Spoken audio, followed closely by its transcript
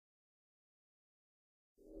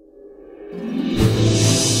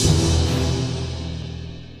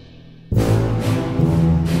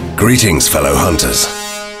Greetings, fellow hunters.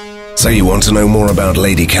 So you want to know more about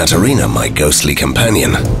Lady Katarina, my ghostly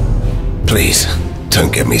companion? Please,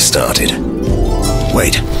 don't get me started.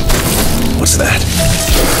 Wait, what's that?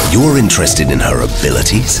 You're interested in her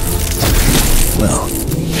abilities? Well,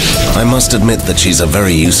 I must admit that she's a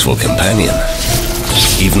very useful companion.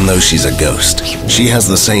 Even though she's a ghost, she has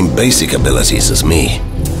the same basic abilities as me.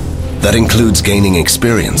 That includes gaining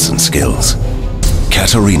experience and skills.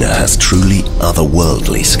 Katarina has truly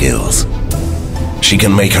otherworldly skills. She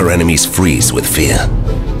can make her enemies freeze with fear,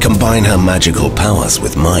 combine her magical powers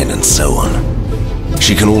with mine, and so on.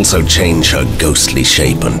 She can also change her ghostly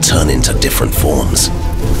shape and turn into different forms.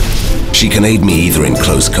 She can aid me either in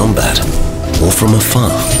close combat or from afar,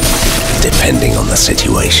 depending on the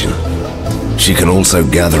situation. She can also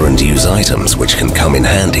gather and use items which can come in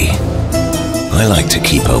handy. I like to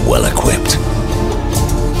keep her well equipped.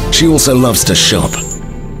 She also loves to shop.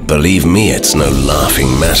 Believe me, it's no laughing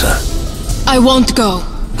matter. I won't go.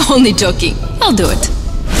 Only joking. I'll do it.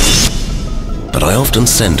 But I often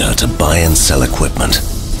send her to buy and sell equipment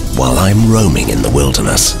while I'm roaming in the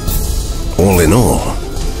wilderness. All in all,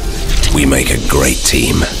 we make a great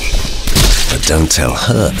team. But don't tell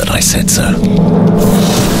her that I said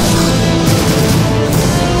so.